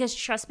 Because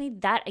trust me,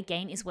 that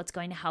again is what's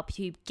going to help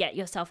you get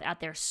yourself out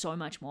there so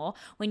much more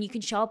when you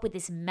can show up with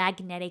this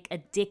magnetic,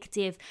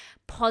 addictive,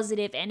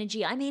 positive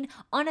energy. I mean,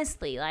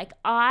 honestly, like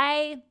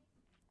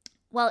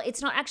well,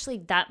 it's not actually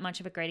that much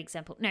of a great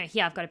example. No,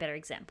 here, I've got a better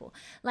example.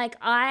 Like,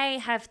 I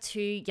have 2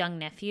 young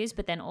nephews,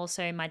 but then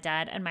also my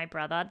dad and my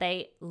brother,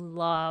 they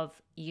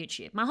love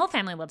YouTube. My whole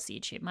family loves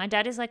YouTube. My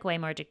dad is like way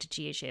more addicted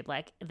to YouTube,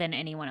 like, than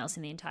anyone else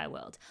in the entire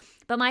world.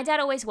 But my dad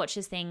always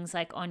watches things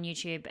like on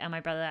YouTube, and my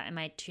brother and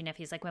my 2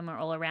 nephews, like when we're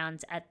all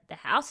around at the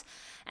house.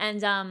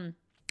 And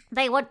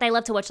they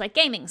love to watch like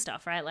gaming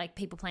stuff, right? Like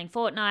people playing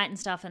Fortnite and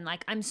stuff. And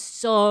like, I'm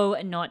so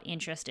not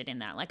interested in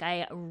that. Like,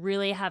 I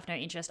really have no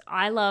interest.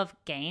 I love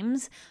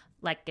games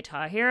like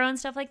Guitar Hero and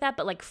stuff like that.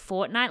 But like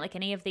Fortnite, like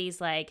any of these,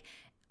 like,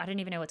 I don't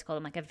even know what to call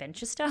them, like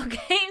adventure style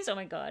games. Oh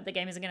my God, the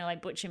game isn't going to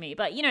like butcher me.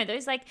 But you know,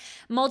 those like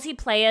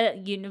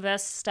multiplayer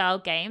universe style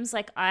games,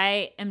 like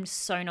I am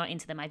so not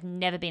into them. I've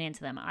never been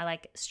into them. I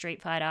like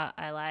Street Fighter.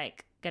 I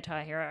like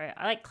Guitar Hero.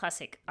 I like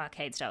classic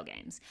arcade style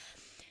games.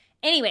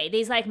 Anyway,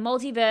 these like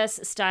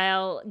multiverse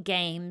style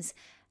games,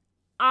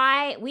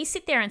 we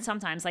sit there and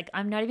sometimes, like,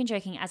 I'm not even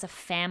joking, as a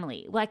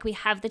family, like we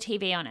have the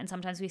TV on and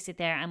sometimes we sit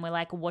there and we're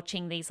like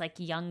watching these like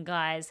young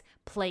guys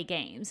play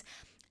games.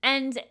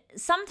 And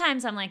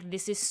sometimes I'm like,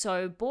 this is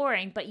so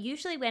boring. But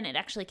usually when it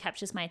actually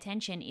captures my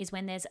attention is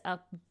when there's a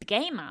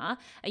gamer,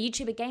 a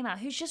YouTuber gamer,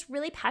 who's just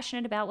really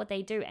passionate about what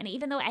they do. And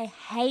even though I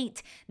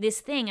hate this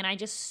thing and I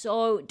just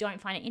so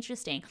don't find it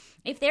interesting,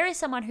 if there is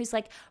someone who's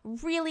like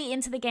really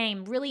into the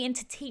game, really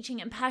into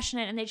teaching and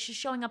passionate, and they're just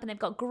showing up and they've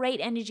got great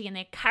energy and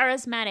they're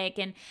charismatic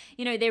and,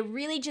 you know, they're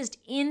really just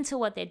into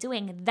what they're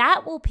doing,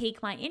 that will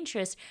pique my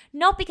interest.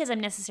 Not because I'm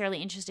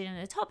necessarily interested in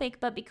the topic,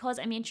 but because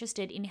I'm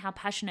interested in how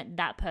passionate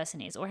that person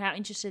is, or how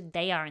interested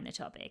they are in the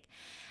topic.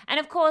 And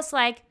of course,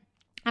 like,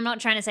 I'm not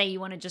trying to say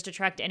you want to just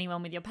attract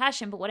anyone with your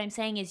passion, but what I'm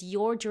saying is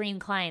your dream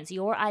clients,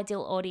 your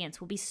ideal audience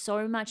will be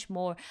so much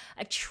more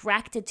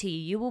attracted to you.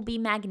 You will be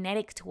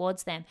magnetic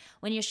towards them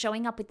when you're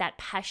showing up with that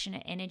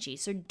passionate energy.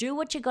 So do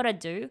what you got to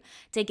do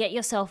to get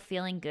yourself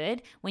feeling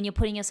good when you're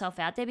putting yourself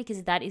out there,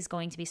 because that is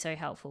going to be so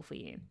helpful for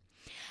you.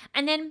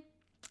 And then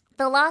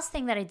the last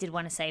thing that I did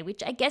want to say,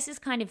 which I guess is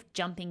kind of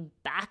jumping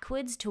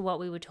backwards to what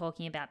we were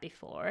talking about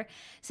before.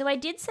 So I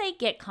did say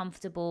get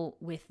comfortable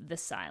with the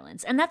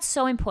silence. And that's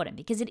so important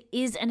because it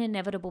is an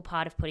inevitable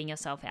part of putting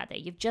yourself out there.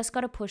 You've just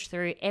got to push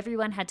through.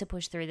 Everyone had to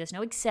push through. There's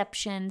no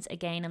exceptions,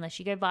 again, unless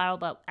you go viral.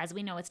 But as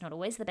we know, it's not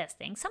always the best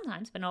thing.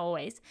 Sometimes, but not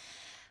always.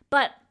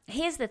 But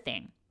here's the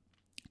thing.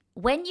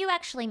 When you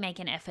actually make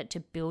an effort to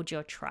build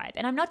your tribe,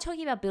 and I'm not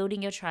talking about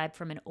building your tribe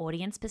from an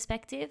audience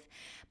perspective,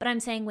 but I'm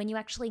saying when you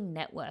actually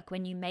network,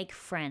 when you make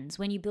friends,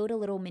 when you build a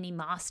little mini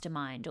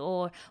mastermind,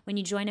 or when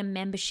you join a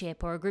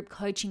membership or a group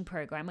coaching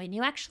program, when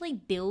you actually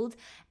build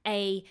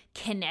a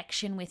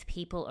connection with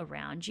people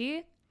around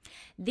you,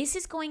 this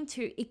is going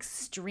to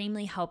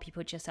extremely help you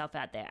put yourself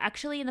out there.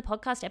 Actually, in the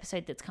podcast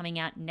episode that's coming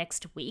out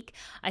next week,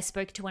 I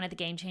spoke to one of the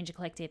Game Changer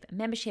Collective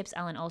memberships,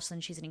 Ellen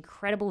Olson. She's an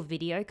incredible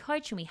video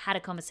coach, and we had a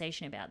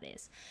conversation about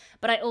this.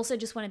 But I also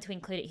just wanted to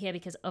include it here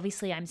because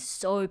obviously I'm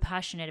so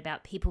passionate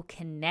about people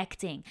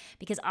connecting,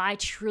 because I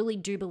truly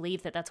do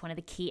believe that that's one of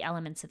the key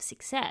elements of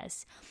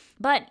success.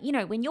 But, you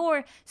know, when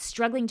you're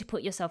struggling to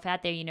put yourself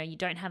out there, you know, you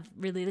don't have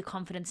really the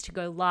confidence to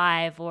go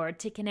live or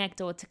to connect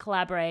or to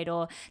collaborate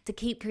or to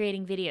keep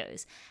creating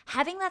videos,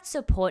 having that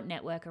support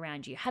network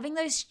around you, having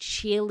those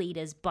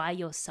cheerleaders by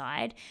your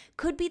side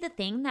could be the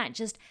thing that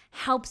just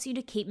helps you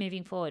to keep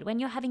moving forward. When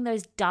you're having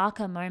those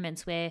darker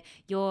moments where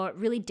you're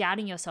really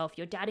doubting yourself,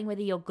 you're doubting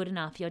whether you're good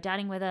enough, you're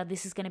doubting whether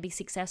this is going to be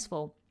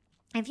successful.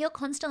 If you're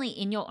constantly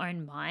in your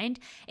own mind,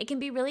 it can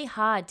be really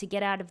hard to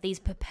get out of these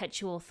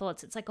perpetual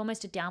thoughts. It's like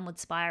almost a downward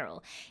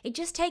spiral. It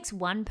just takes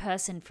one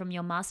person from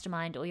your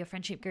mastermind or your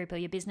friendship group or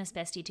your business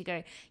bestie to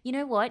go, you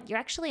know what, you're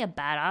actually a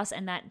badass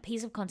and that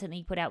piece of content that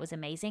you put out was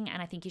amazing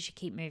and I think you should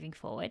keep moving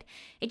forward.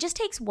 It just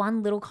takes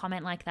one little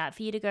comment like that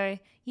for you to go,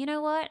 you know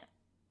what,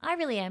 I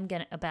really am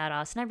a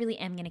badass and I really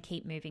am going to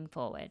keep moving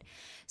forward.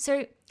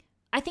 So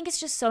I think it's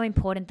just so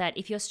important that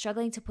if you're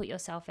struggling to put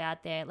yourself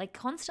out there, like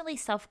constantly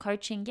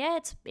self-coaching, yeah,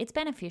 it's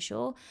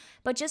beneficial,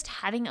 but just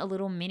having a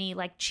little mini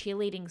like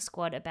cheerleading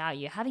squad about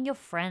you, having your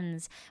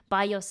friends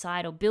by your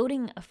side or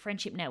building a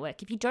friendship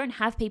network. If you don't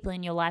have people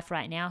in your life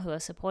right now who are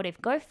supportive,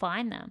 go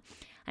find them.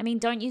 I mean,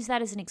 don't use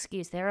that as an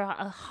excuse. There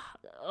are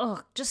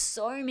just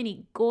so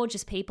many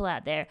gorgeous people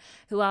out there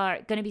who are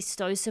going to be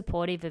so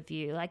supportive of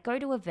you. Like go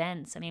to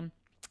events. I mean,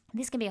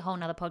 this can be a whole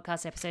nother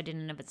podcast episode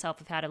in and of itself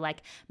of how to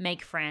like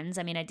make friends.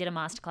 I mean, I did a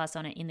masterclass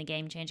on it in the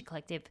Game Changer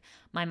Collective,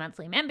 my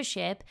monthly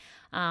membership.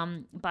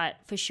 But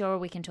for sure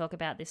we can talk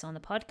about this on the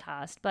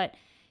podcast. But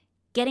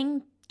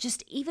getting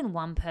just even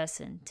one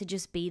person to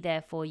just be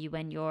there for you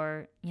when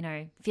you're, you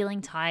know,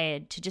 feeling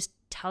tired, to just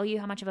tell you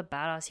how much of a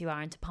badass you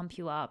are and to pump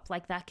you up,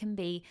 like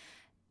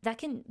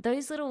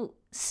those little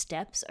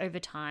steps over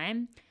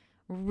time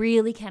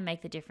really can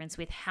make the difference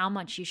with how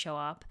much you show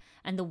up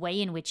and the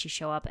way in which you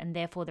show up, and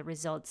therefore the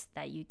results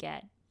that you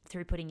get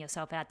through putting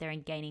yourself out there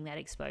and gaining that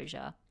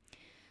exposure.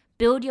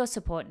 Build your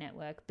support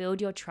network,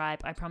 build your tribe.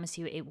 I promise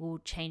you it will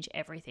change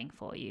everything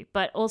for you.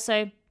 But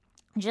also,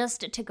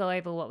 just to go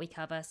over what we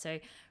cover, so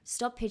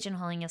stop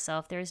pigeonholing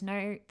yourself. There's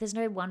no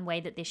one way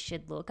that this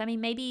should look. I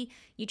mean, maybe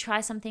you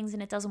try some things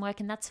and it doesn't work,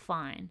 and that's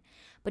fine.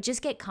 But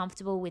just get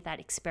comfortable with that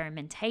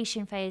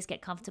experimentation phase,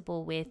 get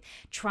comfortable with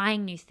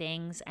trying new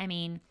things. I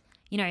mean,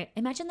 you know,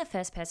 imagine the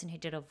first person who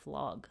did a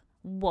vlog.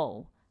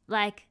 Whoa,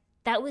 like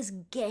that was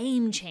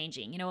game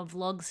changing, you know, a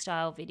vlog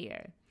style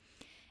video.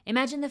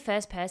 Imagine the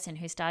first person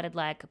who started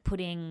like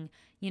putting,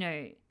 you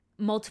know,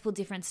 multiple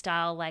different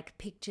style like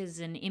pictures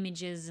and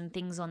images and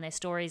things on their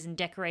stories and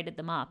decorated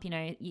them up. You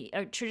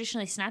know,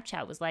 traditionally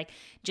Snapchat was like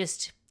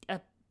just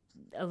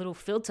a little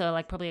filter,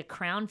 like probably a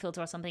crown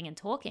filter or something, and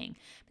talking.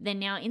 But then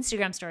now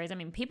Instagram stories, I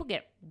mean, people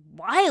get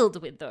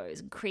wild with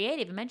those,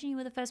 creative. Imagine you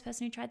were the first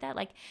person who tried that.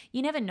 Like,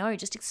 you never know,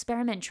 just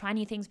experiment, try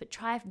new things, but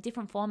try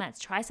different formats,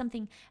 try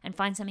something and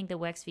find something that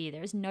works for you.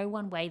 There is no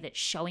one way that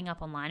showing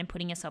up online and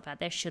putting yourself out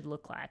there should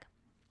look like.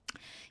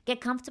 Get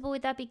comfortable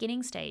with that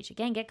beginning stage.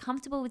 Again, get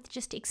comfortable with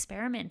just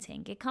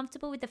experimenting. Get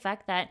comfortable with the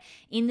fact that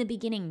in the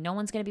beginning, no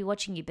one's going to be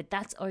watching you, but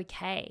that's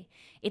okay.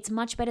 It's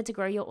much better to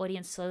grow your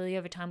audience slowly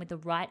over time with the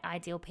right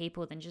ideal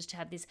people than just to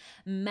have this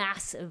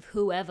mass of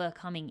whoever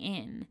coming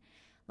in.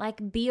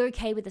 Like, be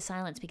okay with the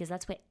silence because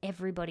that's where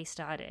everybody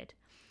started.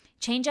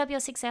 Change up your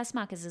success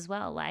markers as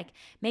well. Like,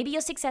 maybe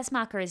your success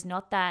marker is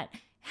not that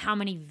how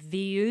many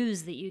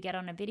views that you get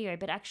on a video,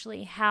 but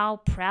actually how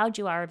proud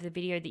you are of the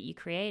video that you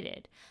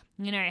created.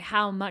 You know,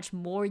 how much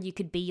more you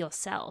could be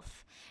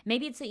yourself.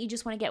 Maybe it's that you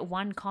just want to get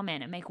one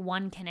comment and make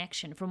one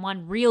connection from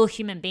one real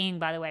human being,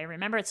 by the way.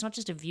 Remember, it's not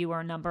just a view or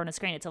a number on a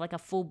screen. It's like a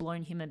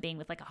full-blown human being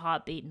with like a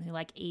heartbeat and who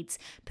like eats,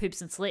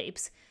 poops, and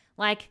sleeps.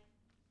 Like,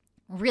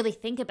 really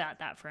think about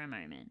that for a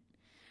moment.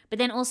 But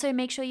then also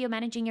make sure you're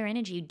managing your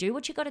energy. Do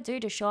what you got to do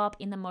to show up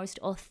in the most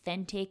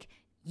authentic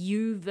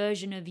you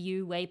version of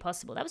you way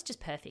possible. That was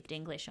just perfect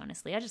English,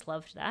 honestly. I just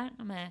loved that.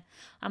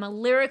 I'm a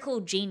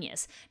lyrical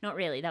genius. Not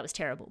really, that was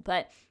terrible.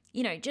 But,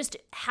 you know, just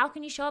how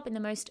can you show up in the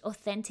most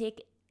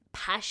authentic,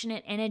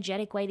 passionate,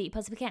 energetic way that you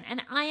possibly can?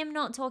 And I am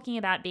not talking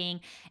about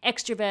being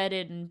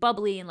extroverted and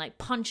bubbly and like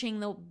punching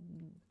the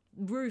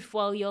roof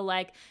while you're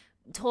like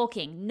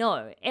talking.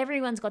 No,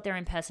 everyone's got their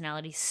own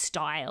personality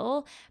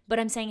style, but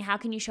I'm saying how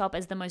can you show up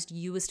as the most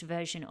youest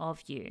version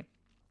of you?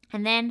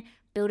 And then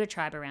build a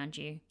tribe around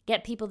you.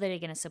 Get people that are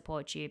going to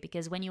support you,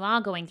 because when you are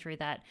going through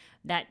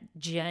that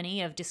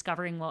journey of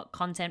discovering what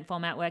content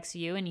format works for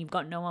you and you've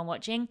got no one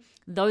watching,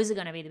 those are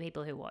going to be the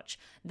people who watch.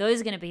 Those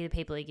are going to be the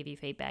people who give you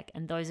feedback,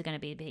 and those are going to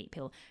be the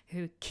people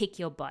who kick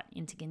your butt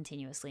into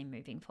continuously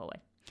moving forward.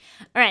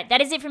 All right,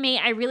 that is it for me.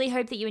 I really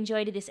hope that you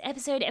enjoyed this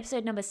episode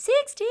number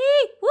 60.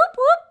 Whoop,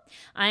 whoop.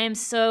 I am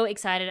so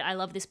excited. I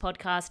love this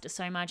podcast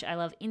so much. I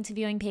love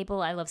interviewing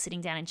people. I love sitting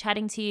down and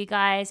chatting to you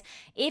guys.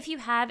 If you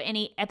have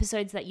any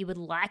episodes that you would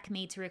like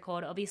me to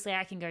record, obviously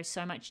I can go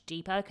so much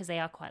deeper because they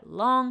are quite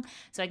long.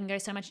 So I can go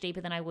so much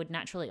deeper than I would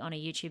naturally on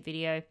a YouTube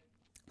video.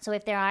 So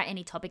if there are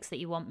any topics that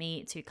you want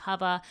me to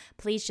cover,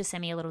 please just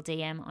send me a little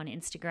DM on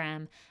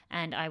Instagram,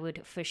 and I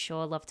would for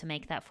sure love to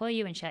make that for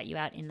you and shout you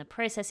out in the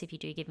process if you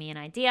do give me an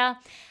idea.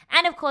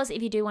 And of course,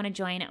 if you do want to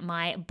join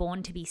my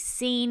Born to be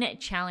Seen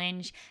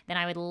challenge, then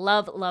I would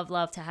love, love,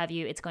 love to have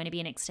you. It's going to be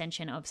an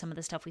extension of some of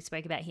the stuff we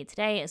spoke about here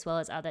today, as well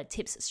as other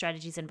tips,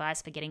 strategies, and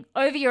advice for getting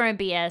over your own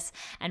BS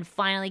and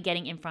finally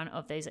getting in front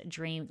of those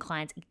dream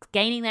clients,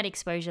 gaining that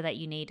exposure that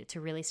you need to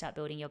really start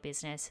building your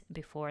business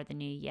before the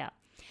new year.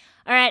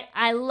 All right,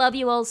 I love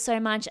you all so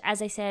much.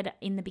 As I said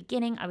in the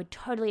beginning, I would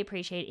totally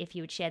appreciate if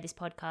you would share this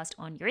podcast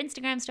on your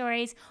Instagram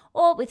stories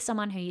or with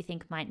someone who you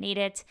think might need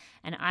it.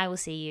 And I will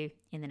see you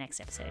in the next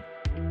episode.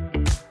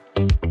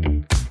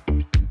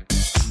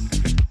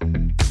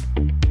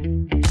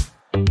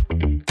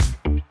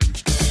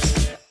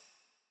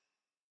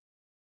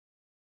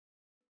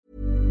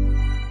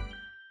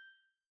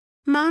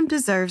 Mom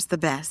deserves the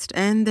best,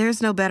 and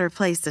there's no better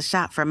place to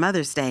shop for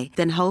Mother's Day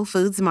than Whole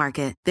Foods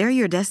Market. They're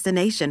your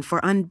destination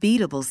for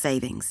unbeatable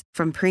savings,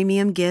 from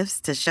premium gifts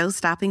to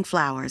show-stopping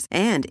flowers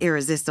and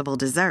irresistible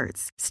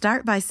desserts.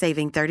 Start by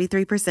saving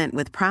 33%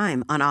 with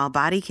Prime on all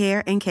body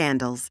care and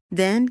candles.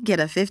 Then get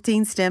a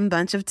 15-stem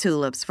bunch of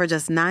tulips for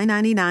just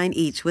 $9.99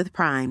 each with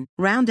Prime.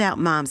 Round out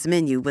Mom's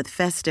menu with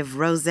festive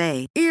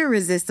rosé,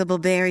 irresistible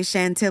berry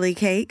chantilly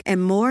cake,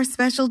 and more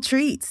special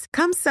treats.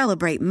 Come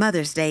celebrate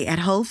Mother's Day at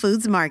Whole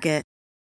Foods Market.